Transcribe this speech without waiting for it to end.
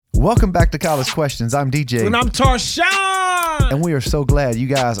Welcome back to College Questions. I'm DJ. And I'm Tarshawn. And we are so glad you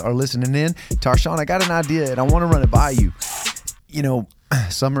guys are listening in. Tarshawn, I got an idea and I want to run it by you. You know,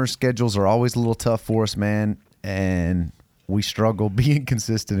 summer schedules are always a little tough for us, man. And we struggle being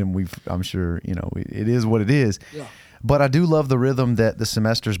consistent, and I'm sure, you know, it is what it is. Yeah. But I do love the rhythm that the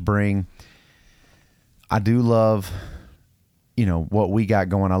semesters bring. I do love, you know, what we got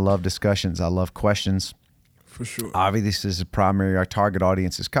going. I love discussions. I love questions. For sure. Obviously, this is primary. Our target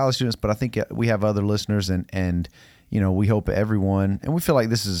audience is college students, but I think we have other listeners, and you know, we hope everyone, and we feel like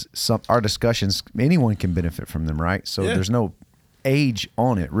this is our discussions, anyone can benefit from them, right? So there's no age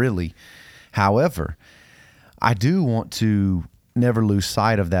on it, really. However, I do want to never lose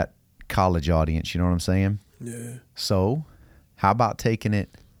sight of that college audience. You know what I'm saying? Yeah. So how about taking it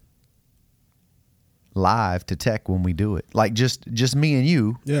live to tech when we do it, like just me and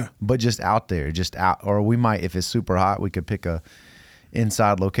you, but just out there, or we might, if it's super hot, we could pick a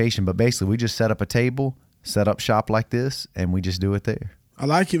inside location, but basically we just set up a table, set up shop like this, and we just do it there. I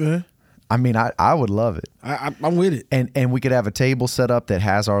like it, man. I mean, I would love it. I'm with it. And we could have a table set up that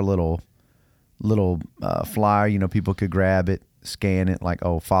has our little flyer, you know, people could grab it, scan it, like,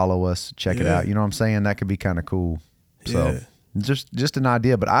 oh, follow us, check it out, you know what I'm saying? That could be kind of cool. So just an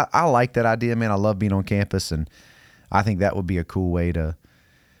idea, but I like that idea, man. I love being on campus, and I think that would be a cool way to,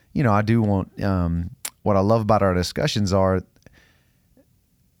 you know, I do want, what I love about our discussions are,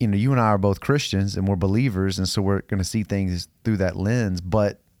 you know, you and I are both Christians and we're believers, and so we're going to see things through that lens,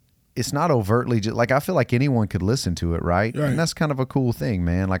 but it's not overtly just, like, I feel like anyone could listen to it, right? And that's kind of a cool thing,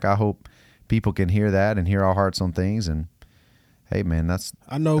 man. Like, I hope people can hear that and hear our hearts on things, and hey, man, that's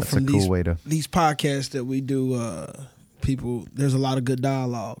from a cool way to these podcasts that we do. People, there's a lot of good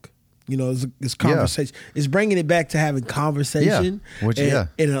dialogue. You know, it's conversation. It's bringing it back to having conversation,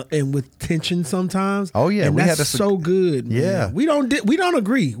 and with tension sometimes. Oh yeah, and that's so good. Man. Yeah, we don't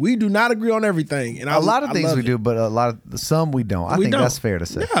agree. We do not agree on everything. And a lot of things we do, but some we don't. I think that's fair to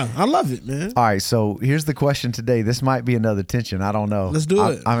say. Yeah, I love it, man. All right, so here's the question today. This might be another tension. I don't know. Let's do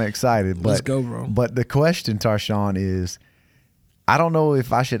it. I'm excited. Let's go, bro. But the question, Tarshawn, is, I don't know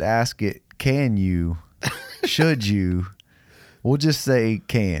if I should ask it. Can you? Should you? We'll just say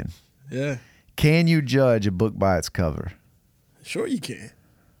can. Yeah. Can you judge a book by its cover? Sure you can.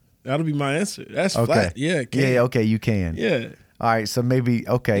 That'll be my answer. That's flat. Yeah, can. Yeah, okay, you can. Yeah. All right, so maybe,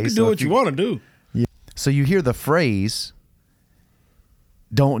 okay. You can do what you want to do. Yeah. So you hear the phrase,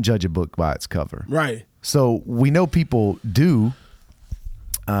 don't judge a book by its cover. Right. So we know people do.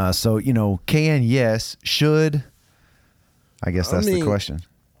 So, you know, can, yes, should. I guess that's the question.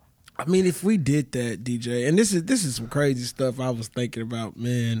 I mean, if we did that, DJ, and this is some crazy stuff I was thinking about,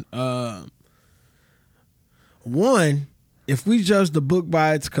 man. One, if we judge the book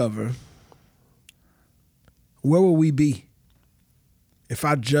by its cover, where would we be? If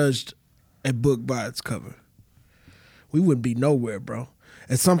I judged a book by its cover, we wouldn't be nowhere, bro.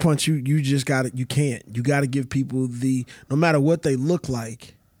 At some point, you just got to, you got to give people no matter what they look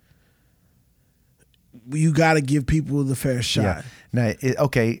like, you got to give people the fair shot. Yeah. Now,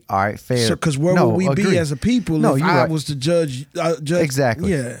 okay, all right, fair. Because where would we be as a people if I was to judge?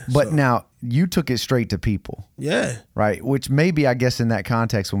 Exactly. Yeah. But now, you took it straight to people. Yeah. Right? Which maybe, I guess, in that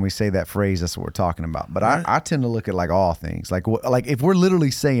context, when we say that phrase, that's what we're talking about. But I tend to look at, like, all things. Like if we're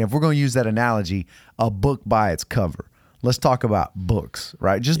literally saying, if we're going to use that analogy, a book by its cover, let's talk about books,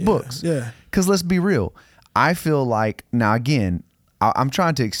 right? Just books. Yeah. Because let's be real. I feel like, now, again, I'm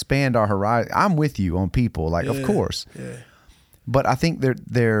trying to expand our horizon. I'm with you on people, like, of course. Yeah. But I think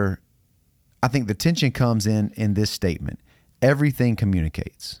I think the tension comes in this statement. Everything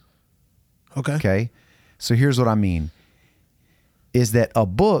communicates. Okay. So here's what I mean. Is that a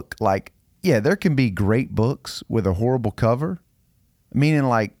book, like, yeah, there can be great books with a horrible cover. Meaning,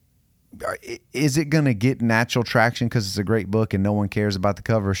 like, is it going to get natural traction because it's a great book and no one cares about the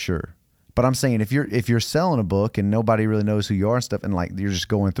cover? Sure. But I'm saying if you're selling a book and nobody really knows who you are and stuff, and like you're just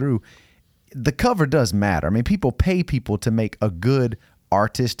going through, the cover does matter. I mean, people pay people to make a good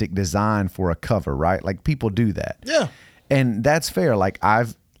artistic design for a cover, right? Like, people do that. Yeah. And that's fair. Like,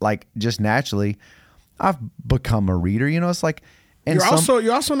 I've become a reader, you know, it's like, and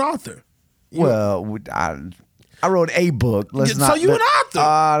you're also an author. Well, I wrote a book. So you an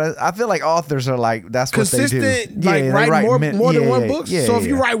author? I feel like authors are like, that's what they do. Consistent, like, write more than one book. So if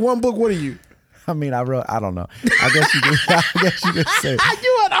you write one book, what are you? I mean, I don't know. I guess you could say.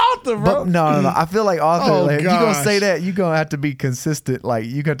 You an author, bro. But no. I feel like author, if you're going to say that, you're going to have to be consistent. Like,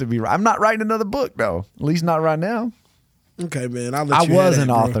 you got to be, I'm not writing another book, though. At least not right now. Okay, man. I'll let you I was an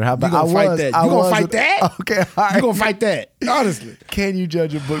author. How about you gonna fight that? You gonna fight that? Okay, all right. You gonna fight that? Honestly. Can you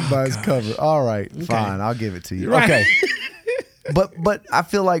judge a book by its cover? All right, fine. I'll give it to you. Right. Okay. but I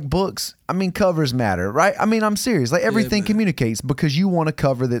feel like books, I mean, covers matter, right? I mean, I'm serious. Like everything communicates because you want a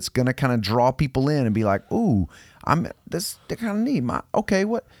cover that's gonna kind of draw people in and be like, ooh, they're kind of neat. Okay,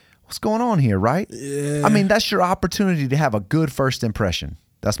 what's going on here, right? Yeah. I mean, that's your opportunity to have a good first impression.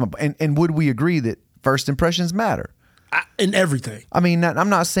 That's and would we agree that first impressions matter? In everything. I mean, I'm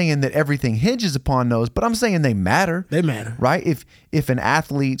not saying that everything hinges upon those, but I'm saying they matter. They matter. Right? If an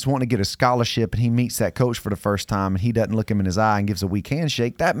athlete's wanting to get a scholarship and he meets that coach for the first time and he doesn't look him in his eye and gives a weak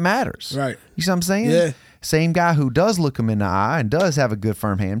handshake, that matters. Right. You see what I'm saying? Yeah. Same guy who does look him in the eye and does have a good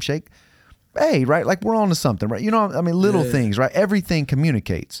firm handshake, hey, right? Like we're on to something, right? You know, I mean, little things, right? Everything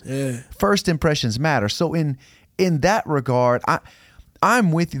communicates. Yeah. First impressions matter. So in that regard,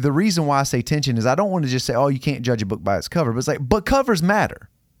 I'm with you. The reason why I say tension is I don't want to just say, oh, you can't judge a book by its cover, but it's like, but covers matter.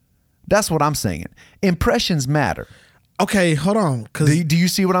 That's what I'm saying. Impressions matter. Okay, hold on. Do you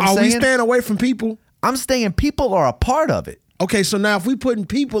see what I'm saying? Are we staying away from people? I'm saying people are a part of it. Okay, so now if we putting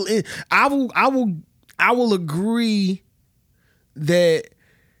people in, I will agree that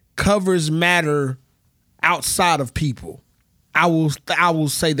covers matter outside of people. I will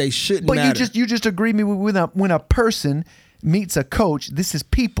say they shouldn't matter. But you just agree me with when a person meets a coach, this is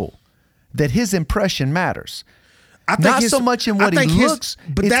people, that his impression matters. Not so much in what he looks,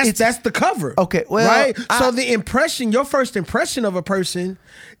 but that's the cover. Okay, well, right. So the impression, your first impression of a person,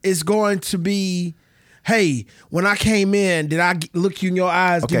 is going to be, hey, when I came in, did I look you in your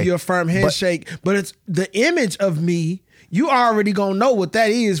eyes, give you a firm handshake? But it's the image of me. You already gonna know what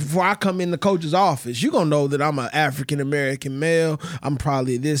that is before I come in the coach's office. You gonna know that I'm an African American male. I'm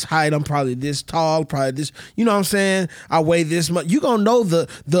probably this height. I'm probably this tall. Probably this. You know what I'm saying? I weigh this much. You gonna know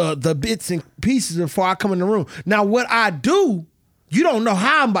the bits and pieces before I come in the room. Now, what I do, you don't know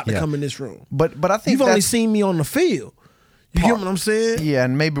how I'm about to come in this room. But I think you've only seen me on the field. You get what I'm saying? Yeah,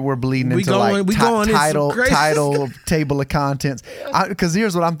 and maybe we're bleeding into title table of contents. Because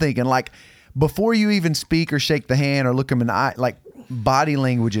here's what I'm thinking, like. Before you even speak or shake the hand or look them in the eye, like body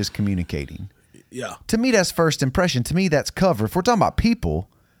language is communicating. Yeah. To me, that's first impression. To me, that's cover. If we're talking about people,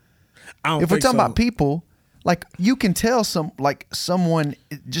 about people, like you can tell someone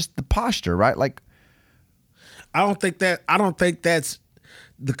just the posture, right? Like, I don't think that's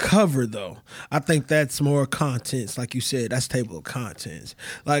the cover though. I think that's more contents, like you said. That's table of contents.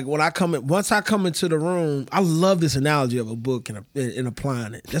 Like when once I come into the room, I love this analogy of a book and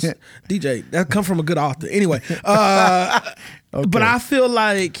applying it. That's DJ. That come from a good author. Anyway, okay. But I feel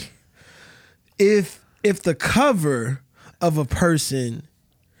like if the cover of a person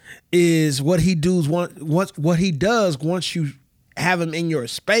is what he does once you have him in your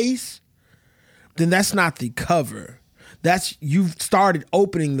space, then that's not the cover. That's you've started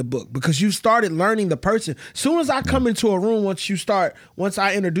opening the book because you started learning the person. Soon as I come into a room, once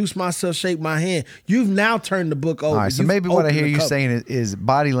I introduce myself, shake my hand, you've now turned the book over. All right, so maybe what I hear you saying is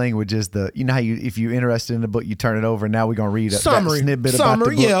body language is how if you're interested in the book, you turn it over and now we're going to read that snippet about the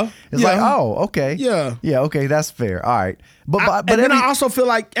book. Yeah. It's like, oh, okay. Yeah. Yeah, okay, that's fair. All right. But then I also feel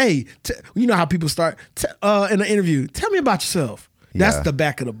like, hey, you know how people start in an interview, tell me about yourself. That's the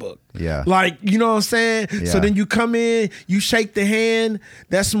back of the book. Yeah. Like, you know what I'm saying? Yeah. So then you come in, you shake the hand.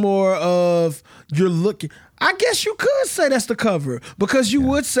 That's more of you're looking. I guess you could say that's the cover because you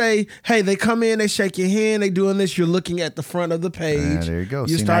would say, hey, they come in, they shake your hand, they doing this. You're looking at the front of the page. There you go.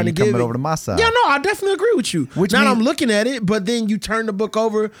 You're starting to coming over to my side. Yeah, no, I definitely agree with you. I'm looking at it, but then you turn the book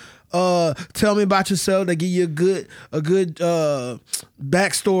over. Tell me about yourself. They give you a good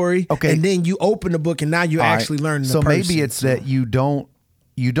backstory. Okay. And then you open the book and now you're actually learning the person. So maybe it's that you don't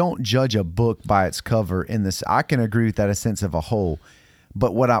judge a book by its cover in this. I can agree with that a sense of a whole.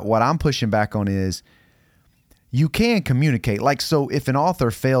 But what I'm pushing back on is you can communicate. Like, so if an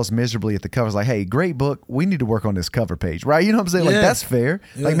author fails miserably at the cover, it's like, hey, great book, we need to work on this cover page, right? You know what I'm saying? Like, that's fair.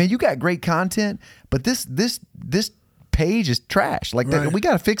 Yeah. Like, man, you got great content, but this page is trash. Like, we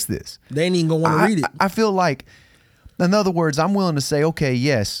got to fix this. They ain't even gonna want to read it. I feel like, in other words, I'm willing to say, okay,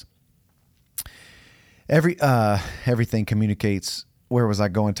 yes, everything communicates. Where was I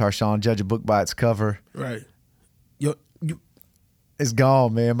going, Tarshawn? Judge a book by its cover. Right. It's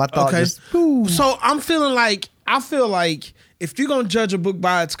gone, man. My thought just. So I feel like if you're gonna judge a book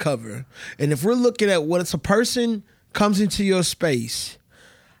by its cover, and if we're looking at what it's a person comes into your space,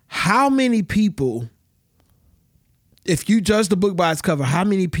 how many people? If you judge the book by its cover, how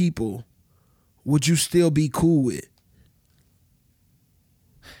many people would you still be cool with?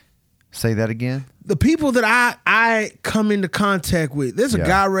 Say that again. The people that I come into contact with, there's a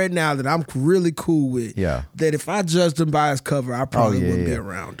guy right now that I'm really cool with. Yeah. That if I judged him by his cover, I probably wouldn't be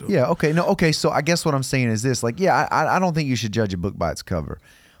around him. Yeah. Okay. No. Okay. So I guess what I'm saying is this: like, I don't think you should judge a book by its cover.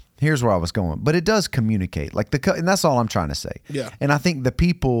 here's where I was going. But it does communicate. Like and that's all I'm trying to say. Yeah. And I think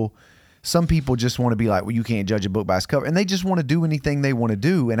some people just want to be like, well, you can't judge a book by its cover. And they just want to do anything they want to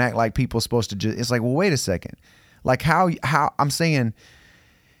do and act like people are supposed to it's like, well, wait a second. Like how I'm saying,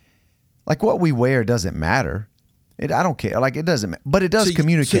 like what we wear doesn't matter. I don't care. Like it doesn't matter. But it does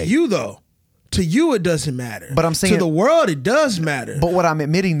communicate. To you though. To you it doesn't matter. But I'm saying to the world it does matter. But what I'm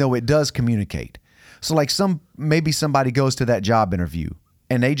admitting though, it does communicate. So like maybe somebody goes to that job interview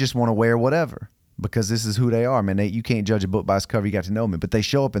and they just want to wear whatever because this is who they are. Man, you can't judge a book by its cover. You got to know me. But they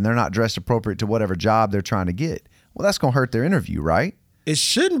show up and they're not dressed appropriate to whatever job they're trying to get. Well, that's going to hurt their interview, right? It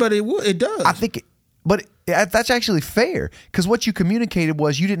shouldn't, but it would. It does. I think but that's actually fair because what you communicated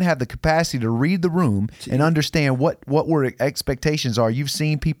was you didn't have the capacity to read the room and understand what were expectations are. You've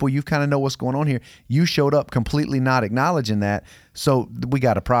seen people, you kind of know what's going on here. You showed up completely not acknowledging that, so we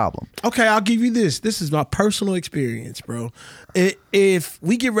got a problem. Okay, I'll give you this. This is my personal experience, bro. If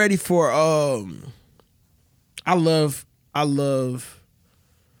we get ready for, I love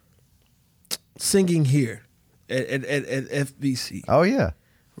singing here at FBC. Oh yeah,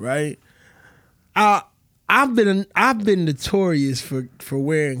 right. I've been notorious for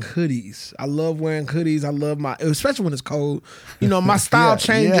wearing hoodies. I love wearing hoodies. I love especially when it's cold. You know, my style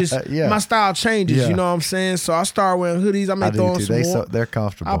changes. Yeah. My style changes. Yeah. You know what I'm saying? So I start wearing hoodies. I may throw on some. They're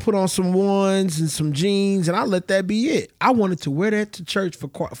comfortable. I put on some ones and some jeans, and I let that be it. I wanted to wear that to church for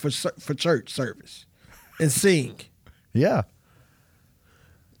church service and sing. Yeah.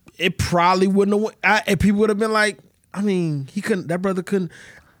 It probably wouldn't have. And people would have been like, I mean, he couldn't. That brother couldn't.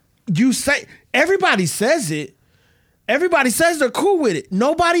 You say everybody says it. Everybody says they're cool with it.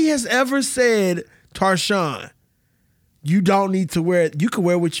 Nobody has ever said, Tarshawn, you don't need to wear it. You can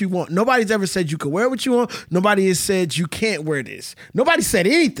wear what you want. Nobody's ever said you can wear what you want. Nobody has said you can't wear this. Nobody said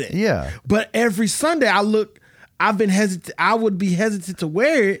anything. Yeah. But every Sunday I've been hesitant. I would be hesitant to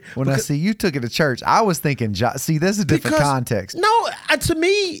wear it. When I see you took it to church, I was thinking, see, there's a different context. No, to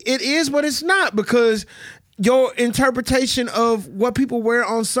me, it is, but it's not because your interpretation of what people wear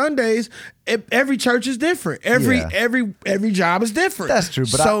on Sundays, every church is different. Every job is different. That's true.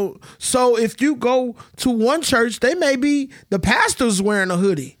 But so if you go to one church, they may be the pastor's wearing a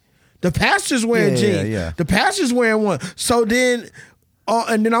hoodie, the pastor's wearing jeans, the pastor's wearing one. So then,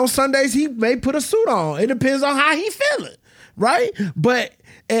 and then on Sundays he may put a suit on. It depends on how he feeling, right? But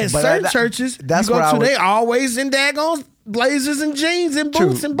at certain churches, you go to, they always in daggone blazers and jeans and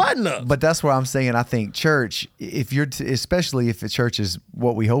boots and button ups. But that's where I'm saying I think church, especially if the church is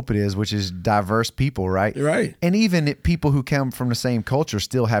what we hope it is, which is diverse people, right? Right. And even people who come from the same culture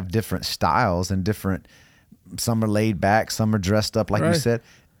still have different styles and different. Some are laid back, some are dressed up, like you said.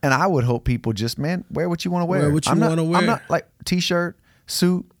 And I would hope people just, man, wear what you want to wear. Wear what you want to wear. I'm not like t-shirt,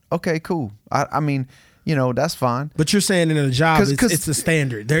 suit. Okay, cool. I mean, you know, that's fine. But you're saying in a job, it's a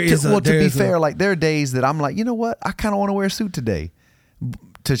standard. To be fair, like there are days that I'm like, you know what? I kind of want to wear a suit today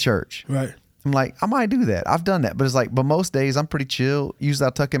to church. Right. I'm like, I might do that. I've done that. But it's like, but most days I'm pretty chill. Usually I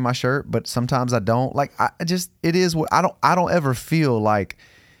tuck in my shirt, but sometimes I don't. Like it is what I don't ever feel like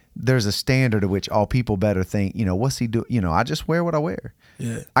there's a standard at which all people better think, you know, what's he do? You know, I just wear what I wear.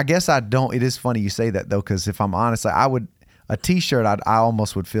 Yeah. I guess I don't. It is funny you say that though, because if I'm honest, like a t-shirt, I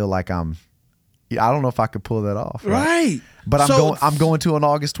almost would feel like I don't know if I could pull that off. Right. But I'm going to on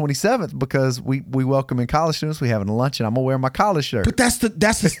August 27th because we welcome in college students. We having lunch and I'm gonna wear my college shirt. But that's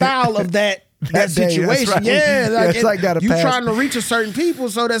the style of that situation. Right. Yeah, like it's like you trying to reach a certain people,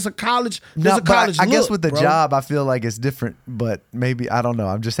 so that's a college. I guess with the job, I feel like it's different. But maybe I don't know.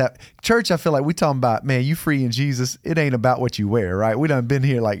 I'm just church. I feel like we talking about, man, you free in Jesus. It ain't about what you wear, right? We done been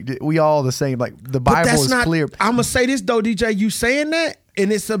here like we all the same. Like the Bible is clear. I'm gonna say this though, DJ. You saying that,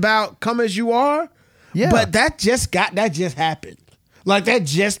 and it's about come as you are. Yeah. But that just happened. Like that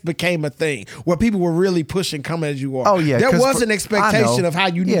just became a thing where people were really pushing "come as you are." Oh yeah, there was an expectation of how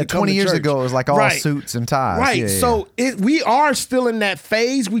you need to come 20 to years church. ago, it was like all suits and ties. Right. Yeah, so we are still in that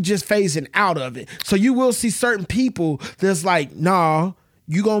phase. We just phasing out of it. So you will see certain people that's like, nah,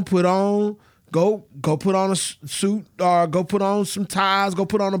 you gonna put on. Go put on a suit or go put on some ties. Go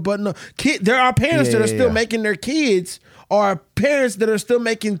put on a button up. There are parents that are still making their kids. Or parents that are still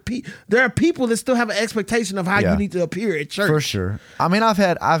making. There are people that still have an expectation of how you need to appear at church. For sure. I mean, I've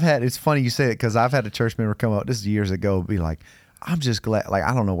had. It's funny you say it because I've had a church member come up. This is years ago. Be like, I'm just glad. Like,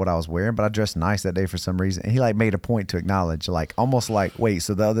 I don't know what I was wearing, but I dressed nice that day for some reason. And he like made a point to acknowledge, like, almost like, wait,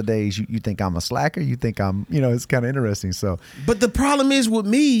 so the other days you think I'm a slacker? You think I'm, you know, it's kind of interesting. So, but the problem is with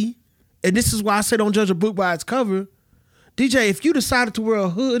me, and this is why I say don't judge a book by its cover. DJ, if you decided to wear a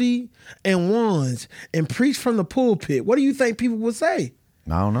hoodie and ones and preach from the pulpit, what do you think people would say?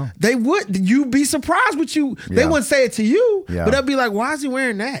 I don't know. They would. You'd be surprised with you. They wouldn't say it to you, but they'd be like, why is he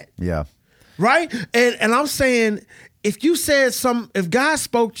wearing that? Yeah. Right? And I'm saying, if you said if God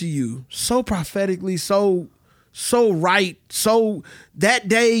spoke to you so prophetically, so right, so that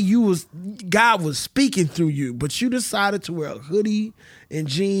day God was speaking through you, but you decided to wear a hoodie and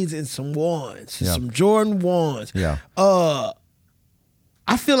jeans and some ones, some Jordan ones. Yeah.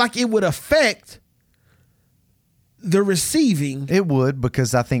 I feel like it would affect the receiving. It would,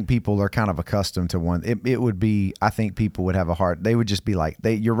 because I think people are kind of accustomed to one. It would be, I think people would have a heart. They would just be like,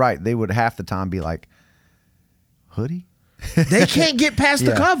 you're right. They would half the time be like, hoodie? They can't get past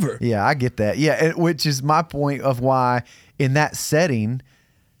the cover. Yeah, I get that. Yeah, which is my point of why in that setting,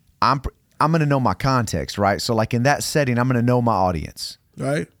 I'm going to know my context, right? So like in that setting, I'm going to know my audience.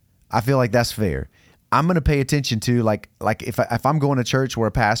 Right. I feel like that's fair. I'm going to pay attention to like if I'm going to church where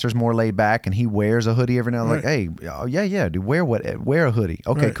a pastor's more laid back and he wears a hoodie every now and then, like, hey, oh, yeah, dude, wear a hoodie.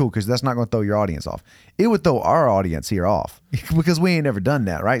 Okay, cool, because that's not going to throw your audience off. It would throw our audience here off because we ain't never done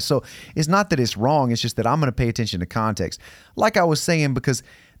that, right? So it's not that it's wrong. It's just that I'm going to pay attention to context. Like I was saying, because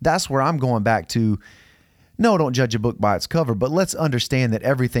that's where I'm going back to. No, don't judge a book by its cover, but let's understand that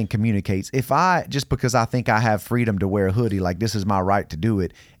everything communicates. If just because I think I have freedom to wear a hoodie, like this is my right to do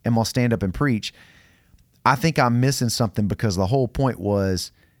it, and I'll stand up and preach, I think I'm missing something, because the whole point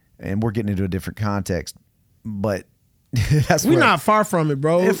was, and we're getting into a different context, but we're not far from it,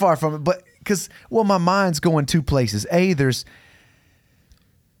 bro. We're far from it, but because, my mind's going two places. I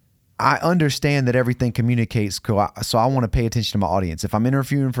understand that everything communicates, so I want to pay attention to my audience. If I'm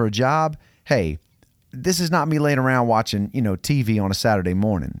interviewing for a job, hey, this is not me laying around watching, TV on a Saturday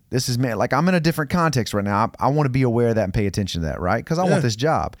morning. This is me. Like, I'm in a different context right now. I want to be aware of that and pay attention to that, right? Because I want this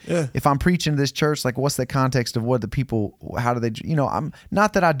job. Yeah. If I'm preaching to this church, like, what's the context of what the people, how do they, I'm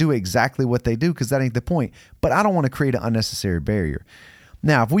not that I do exactly what they do, because that ain't the point, but I don't want to create an unnecessary barrier.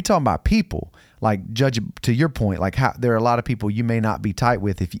 Now, if we talk about people, like, judge, to your point, like, how there are a lot of people you may not be tight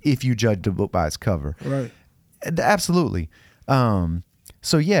with if you judge the book by its cover. Right. Absolutely.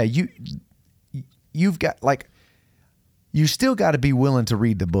 So yeah, you've got, like, you still got to be willing to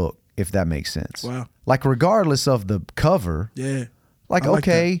read the book, if that makes sense. Wow. Like, regardless of the cover. Yeah. Like,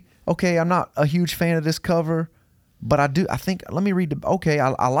 okay, I'm not a huge fan of this cover, but I think, let me read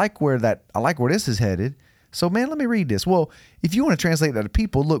I like where this is headed. So, man, let me read this. Well, if you want to translate that to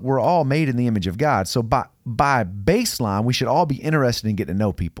people, look, we're all made in the image of God. So by baseline, we should all be interested in getting to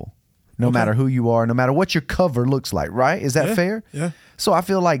know people, no matter who you are, no matter what your cover looks like, right? Is that fair? Yeah. So I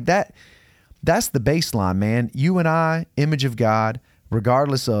feel like that's the baseline, man. You and I, image of God,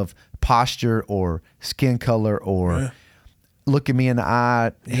 regardless of posture or skin color or look at me in the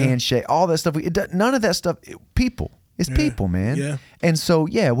eye, handshake, all that stuff. None of that stuff, people. It's people, man. Yeah. And so,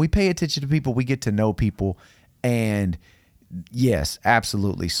 we pay attention to people. We get to know people. And yes,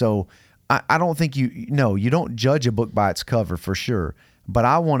 absolutely. So I don't think you don't judge a book by its cover, for sure. But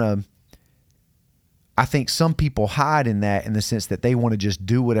I think some people hide in that, in the sense that they want to just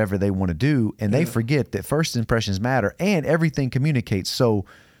do whatever they want to do, and they forget that first impressions matter and everything communicates. So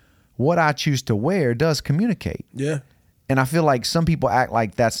what I choose to wear does communicate. Yeah. And I feel like some people act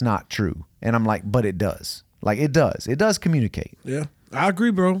like that's not true. And I'm like, but it does. Like, it does. It does communicate. Yeah. I agree,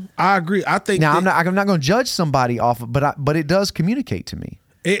 bro. I agree. I think now I'm not going to judge somebody off of, but it does communicate to me.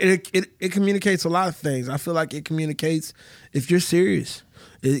 It communicates a lot of things. I feel like it communicates if you're serious.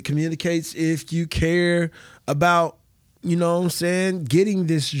 It communicates if you care about, getting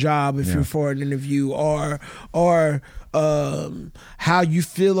this job if you're for an interview, or how you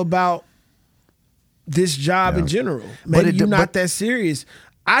feel about this job in general. Maybe you're not that serious.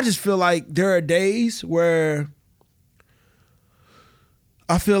 I just feel like there are days where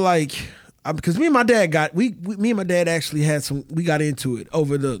I feel like, because me and my dad actually had we got into it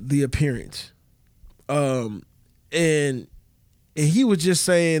over the appearance. And he was just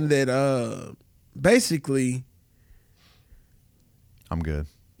saying that basically, I'm good.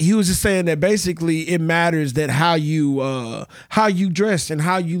 He was just saying that basically it matters that how you dress and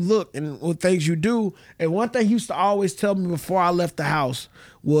how you look and what things you do. And one thing he used to always tell me before I left the house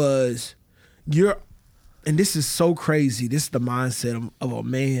was, and this is so crazy. This is the mindset of a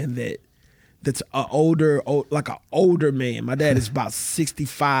man that's an older man. My dad is about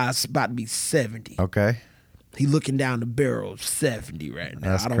 65, about to be 70. Okay. He looking down the barrel of 70 right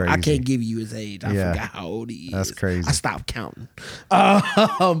now. That's crazy. I can't give you his age. I forgot how old he is. That's crazy. I stopped counting. But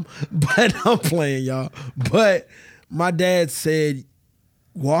I'm playing, y'all. But my dad said,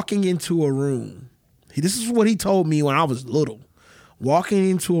 walking into a room, this is what he told me when I was little. Walking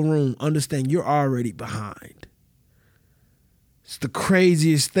into a room, understand you're already behind. It's the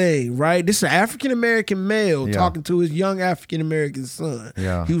craziest thing, right? This is an African-American male talking to his young African-American son.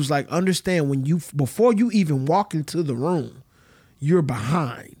 Yeah. He was like, understand, before you even walk into the room, you're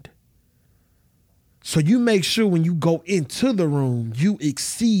behind. So you make sure when you go into the room, you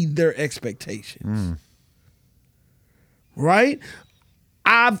exceed their expectations. Right?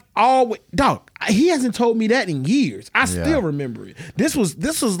 I've always, dog, he hasn't told me that in years. I still remember it. This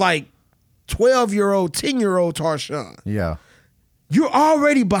was like 12-year-old, 10-year-old Tarshawn. Yeah. You're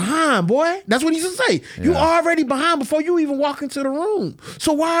already behind, boy. That's what he used to say. Yeah. You're already behind before you even walk into the room.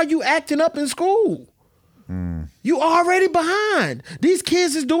 So why are you acting up in school? You already behind. These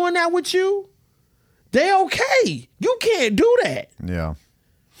kids is doing that with you. They okay. You can't do that. Yeah.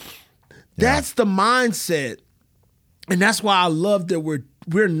 That's the mindset. And that's why I love that we're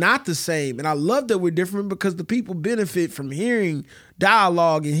not the same. And I love that we're different because the people benefit from hearing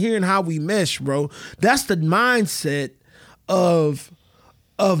dialogue and hearing how we mesh, bro. That's the mindset of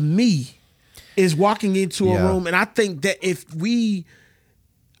me, is walking into a room. And I think that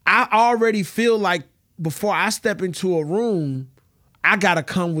I already feel like before I step into a room, I gotta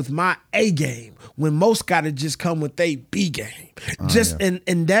come with my A game when most gotta just come with their B game.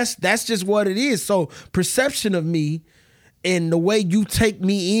 And that's just what it is. So perception of me and the way you take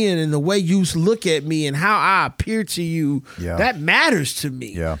me in and the way you look at me and how I appear to you, that matters to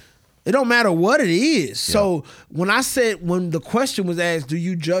me. Yeah. It don't matter what it is. So when the question was asked, do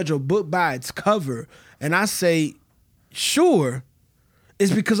you judge a book by its cover? And I say, sure,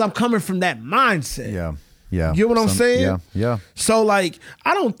 it's because I'm coming from that mindset. Yeah. Yeah. You know what I'm saying? Yeah. Yeah. So like,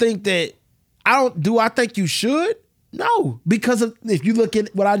 I think you should? No, because if you look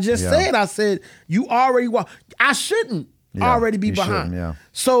at what I just said, I said, you already I shouldn't already be behind.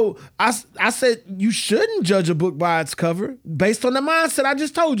 So I said, you shouldn't judge a book by its cover based on the mindset I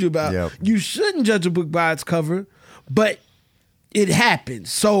just told you about. Yep. You shouldn't judge a book by its cover, but it happens.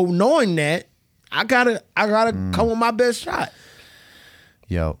 So knowing that, I gotta come with my best shot.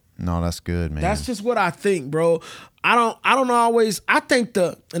 Yo, no, that's good, man. That's just what I think, bro. I don't always. I think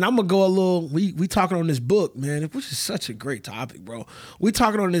and I'm gonna go a little. We talking on this book, man, which is such a great topic, bro. We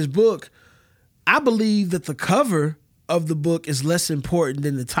talking on this book. I believe that the cover of the book is less important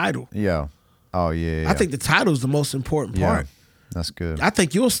than the title. Yeah. Oh yeah. I think the title is the most important part. That's good. I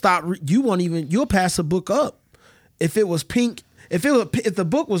think you'll pass a book up if it was pink. If the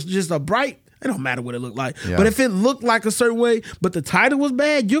book was just a bright. It don't matter what it looked like. Yeah. But if it looked like a certain way, but the title was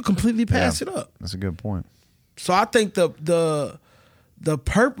bad, you'll completely pass it up. That's a good point. So I think the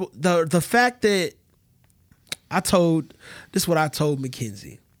fact that this is what I told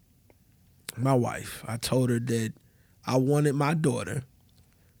Mackenzie, my wife. I told her that I wanted my daughter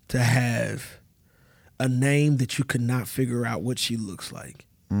to have a name that you could not figure out what she looks like.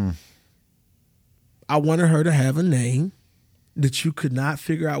 I wanted her to have a name that you could not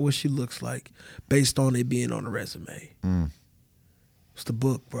figure out what she looks like based on it being on a resume. It's the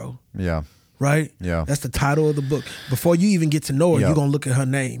book, bro. Yeah. Right? Yeah. That's the title of the book. Before you even get to know her, you're going to look at her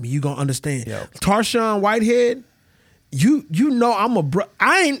name. You're going to understand. Tarshawn Whitehead, you know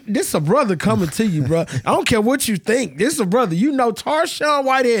this is a brother coming to you, bro. I don't care what you think. This is a brother. You know Tarshawn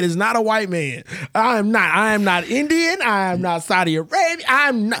Whitehead is not a white man. I am not Indian. I am not Saudi Arabia.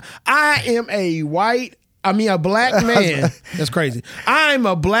 I am a black man. That's crazy. I'm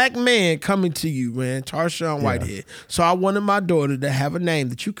a black man coming to you, man. Tarshawn Whitehead. So I wanted my daughter to have a name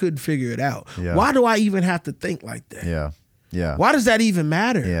that you couldn't figure it out. Yeah. Why do I even have to think like that? Yeah. Yeah. Why does that even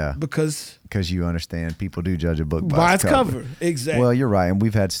matter? Yeah. Because you understand people do judge a book by its cover. Exactly. Well, you're right. And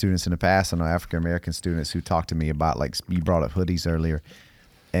we've had students in the past, I know African American students who talked to me about, like, you brought up hoodies earlier.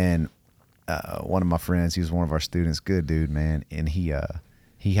 And one of my friends, he was one of our students, good dude, man. And he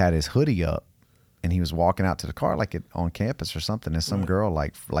had his hoodie up. And he was walking out to the car on campus or something, and some girl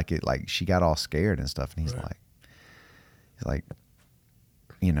she got all scared and stuff, and he's like,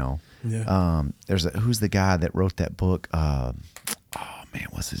 you know, who's the guy that wrote that book? Oh man,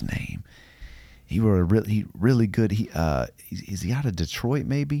 what's his name? He wrote a really good. Is he out of Detroit?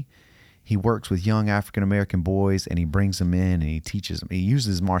 Maybe he works with young African American boys, and he brings them in and he teaches them. He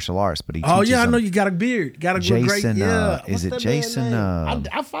uses martial arts, but he teaches them. I know you got a beard, got a Jason. Great, is it Jason?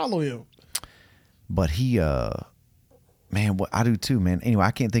 I follow him. But he, man, what I do too, man. Anyway,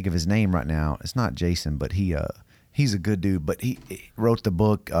 I can't think of his name right now. It's not Jason, but he's a good dude. But he wrote the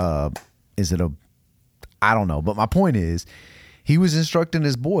book. I don't know. But my point is, he was instructing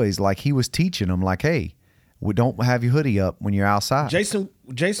his boys, like he was teaching them, like, hey, we don't have your hoodie up when you're outside. Jason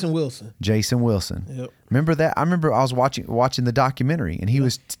Wilson. Jason Wilson. Yep. Remember that? I remember I was watching the documentary, and he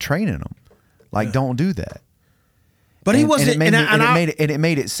was training them, like, don't do that. But he wasn't, it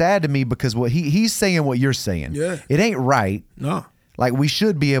made it sad to me because what he's saying what you're saying. Yeah. It ain't right. No. Like we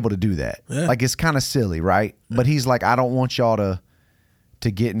should be able to do that. Yeah. Like it's kind of silly, right? But he's like, I don't want y'all to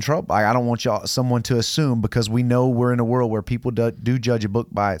get in trouble. I don't want someone to assume, because we know we're in a world where people do judge a book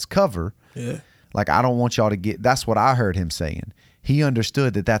by its cover. Yeah. Like I don't want y'all to get. That's what I heard him saying. He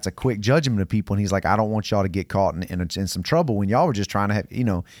understood that that's a quick judgment of people, and he's like, I don't want y'all to get caught in some trouble when y'all were just trying to have,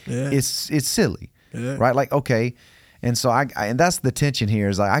 it's silly, right? Like, okay. And so and that's the tension here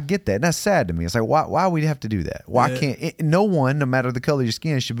is like, I get that. And that's sad to me. It's like, why we have to do that? Why can't no one, no matter the color of your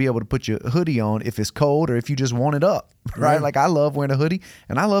skin, should be able to put your hoodie on if it's cold or if you just want it up, right? Like I love wearing a hoodie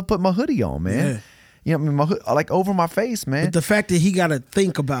and I love putting my hoodie on, man. You know, I mean, like over my face, man. But the fact that he got to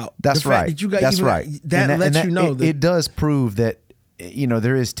think about that's the right. fact that you got that's even, right. That lets you know that it does prove that, you know,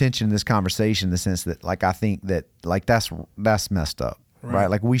 there is tension in this conversation in the sense that, like, I think that, like, that's messed up,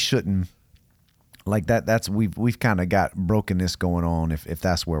 right? Like we shouldn't. Like that's we've kind of got brokenness going on if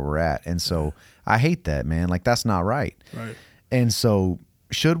that's where we're at, and so I hate that, man. Like that's not right. Right. And so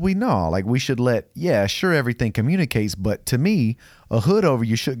should we? No. Like we should sure, everything communicates, but to me, a hood over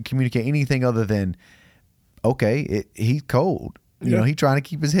you shouldn't communicate anything other than, okay, he's cold. You know, he trying to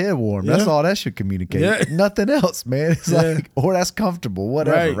keep his head warm. That's all that should communicate. Yeah. Nothing else, man. It's like, or that's comfortable,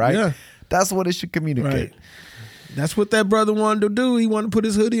 whatever, right? Yeah. That's what it should communicate. Right. That's what that brother wanted to do. He wanted to put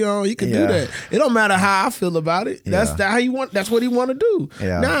his hoodie on. He could do that. It don't matter how I feel about it. That's how he want. That's what he want to do.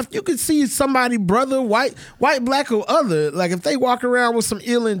 Yeah. Now, if you could see somebody, brother, white, black, or other, like if they walk around with some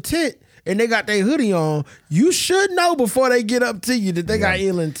ill intent and they got their hoodie on, you should know before they get up to you that they got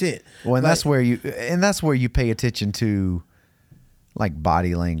ill intent. Well, and that's where you pay attention to, like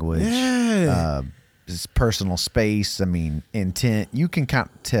body language. Yeah. Personal space, I mean, intent. You can kind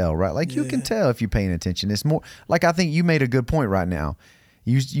of tell, right? Like you can tell if you're paying attention. It's more like, I think you made a good point right now.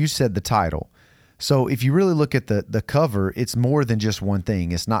 You said the title. So if you really look at the cover, it's more than just one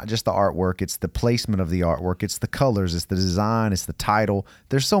thing. It's not just the artwork. It's the placement of the artwork. It's the colors. It's the design. It's the title.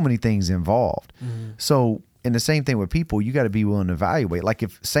 There's so many things involved. Mm-hmm. So, and the same thing with people, you got to be willing to evaluate. Like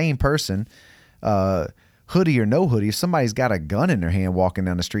if same person, hoodie or no hoodie, if somebody's got a gun in their hand walking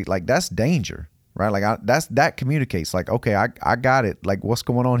down the street, like that's danger. Right, like that communicates. Like, okay, I got it. Like, what's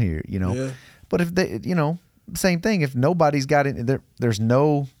going on here? You know. Yeah. But if they, you know, same thing. If nobody's got it, there's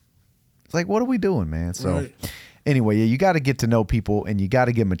no. It's like, what are we doing, man? So, anyway, you got to get to know people, and you got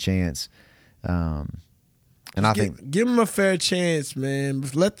to give them a chance. And I think give them a fair chance, man.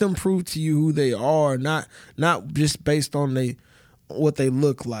 Let them prove to you who they are, not just based on what they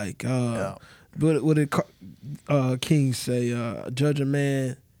look like. But what did King say? Judge a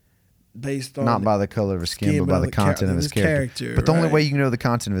man based on not by the color of his skin, but by the content of his character. But the only way you can know the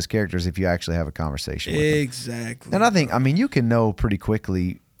content of his character is if you actually have a conversation with him. Exactly. And I think, I mean, you can know pretty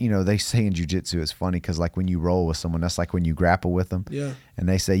quickly. You know, they say in jiu-jitsu, it's funny because like when you roll with someone, that's like when you grapple with them. Yeah. And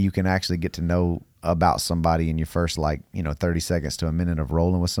they say you can actually get to know about somebody in your first 30 seconds to a minute of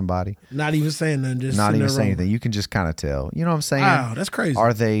rolling with somebody. Not even saying nothing, just not even saying anything. You can just kind of tell. You know what I'm saying? Wow, that's crazy.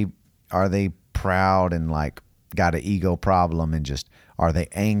 Are they proud and like got an ego problem and just, are they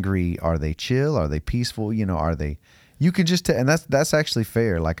angry? Are they chill? Are they peaceful? You know, you can just tell, and that's actually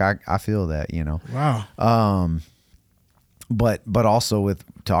fair. Like I feel that, you know. Wow. But also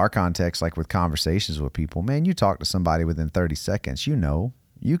to our context, like with conversations with people, man, you talk to somebody within 30 seconds, you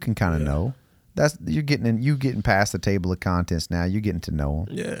can kind of know. You're getting past the table of contents now. You're getting to know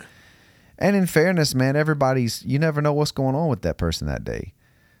them. Yeah. And in fairness, man, you never know what's going on with that person that day.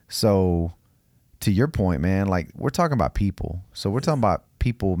 So to your point, man, like we're talking about people. So we're talking about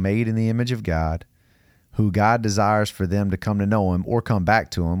people made in the image of God, who God desires for them to come to know him or come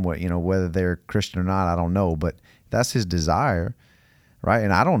back to him. You know, whether they're Christian or not, I don't know, but that's his desire, right?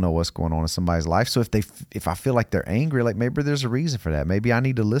 And I don't know what's going on in somebody's life. So if I feel like they're angry, like maybe there's a reason for that. Maybe I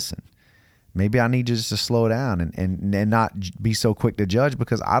need to listen. Maybe I need just to slow down and not be so quick to judge,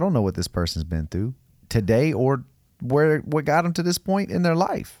 because I don't know what this person's been through today or what got them to this point in their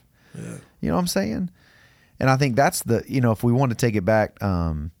life. Yeah. You know what I'm saying? And I think that's if we want to take it back,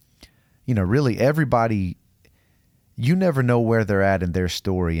 really everybody, you never know where they're at in their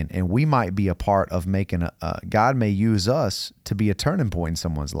story. And we might be a part of making God may use us to be a turning point in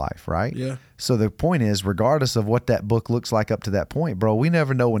someone's life, right? Yeah. So the point is, regardless of what that book looks like up to that point, bro, we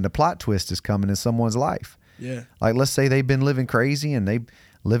never know when the plot twist is coming in someone's life. Yeah. Like, let's say they've been living crazy and they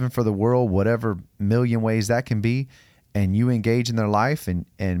living for the world, whatever million ways that can be, and you engage in their life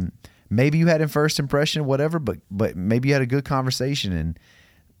and maybe you had a first impression, whatever, but maybe you had a good conversation and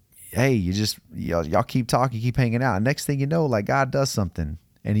hey, y'all keep talking, keep hanging out. And next thing you know, like God does something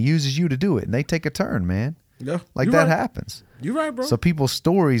and he uses you to do it and they take a turn, man. Yeah. Like that happens. You're right, bro. So people's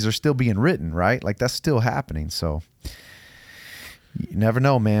stories are still being written, right? Like that's still happening. So You never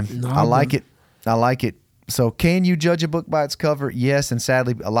know, man. No, I like it. I like it. So can you judge a book by its cover? Yes, and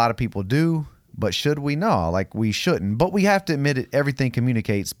sadly, a lot of people do. But should we? No, like we shouldn't. But we have to admit it. Everything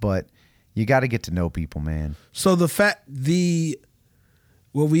communicates, but you got to get to know people, man. So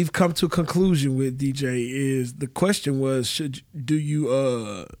what we've come to a conclusion with, DJ, is the question was, should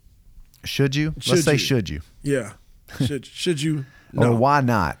you? Should you? Let's say should you? Yeah. Should you? No. Or why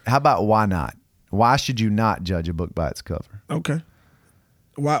not? How about why not? Why should you not judge a book by its cover? Okay.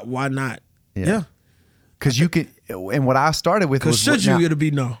 Why not? Yeah. Because you could, and what I started with was, should you? It'll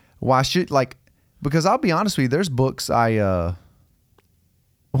be no. Why should, like, because I'll be honest with you, there's books like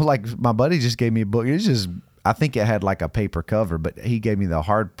my buddy just gave me a book. It's just, I think it had like a paper cover, but he gave me the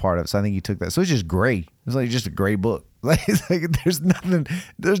hard part of it. So I think he took that. So it's just gray. It's like just a gray book. Like, it's like there's nothing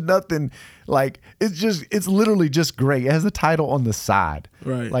like, it's literally just gray. It has a title on the side.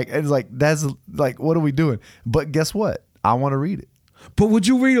 Right. Like, it's like, that's like, what are we doing? But guess what? I want to read it. But would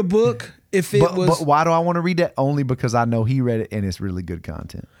you read a book if it was? But why do I want to read that? Only because I know he read it and it's really good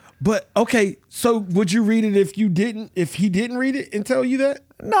content. But okay, so would you read it if he didn't read it and tell you that?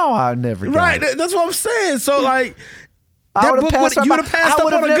 No, I never. Right, that's what I'm saying. So like, you would have passed up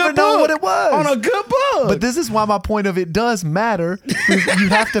on a good book. What it was on a good book. But this is why my point of it does matter. You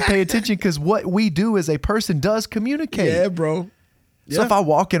have to pay attention because what we do as a person does communicate. Yeah, bro. Yeah. So if I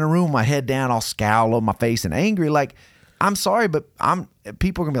walk in a room, my head down, I'll scowl on my face and angry, like, I'm sorry, but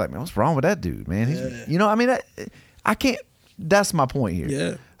people are gonna be like, man, what's wrong with that dude, man? You know, I mean, I can't. That's my point here.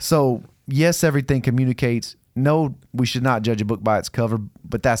 Yeah. So yes, everything communicates. No, we should not judge a book by its cover,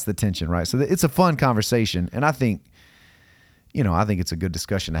 but that's the tension, right? So it's a fun conversation, and I think it's a good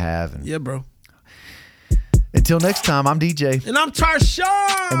discussion to have. And yeah, bro. Until next time, I'm DJ. And I'm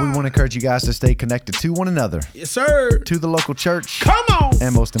Tarshawn. And we want to encourage you guys to stay connected to one another. Yes, sir. To the local church. Come on.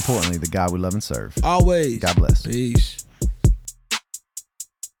 And most importantly, the God we love and serve. Always. God bless. Peace.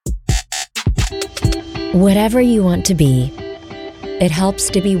 Whatever you want to be, it helps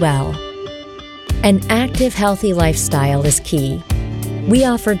to be well. An active, healthy lifestyle is key. We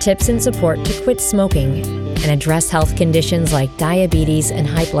offer tips and support to quit smoking and address health conditions like diabetes and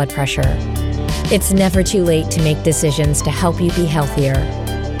high blood pressure. It's never too late to make decisions to help you be healthier.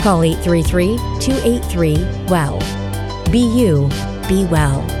 Call 833-283-WELL. Be you, be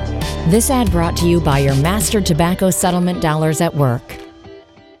well. This ad brought to you by your master tobacco settlement dollars at work.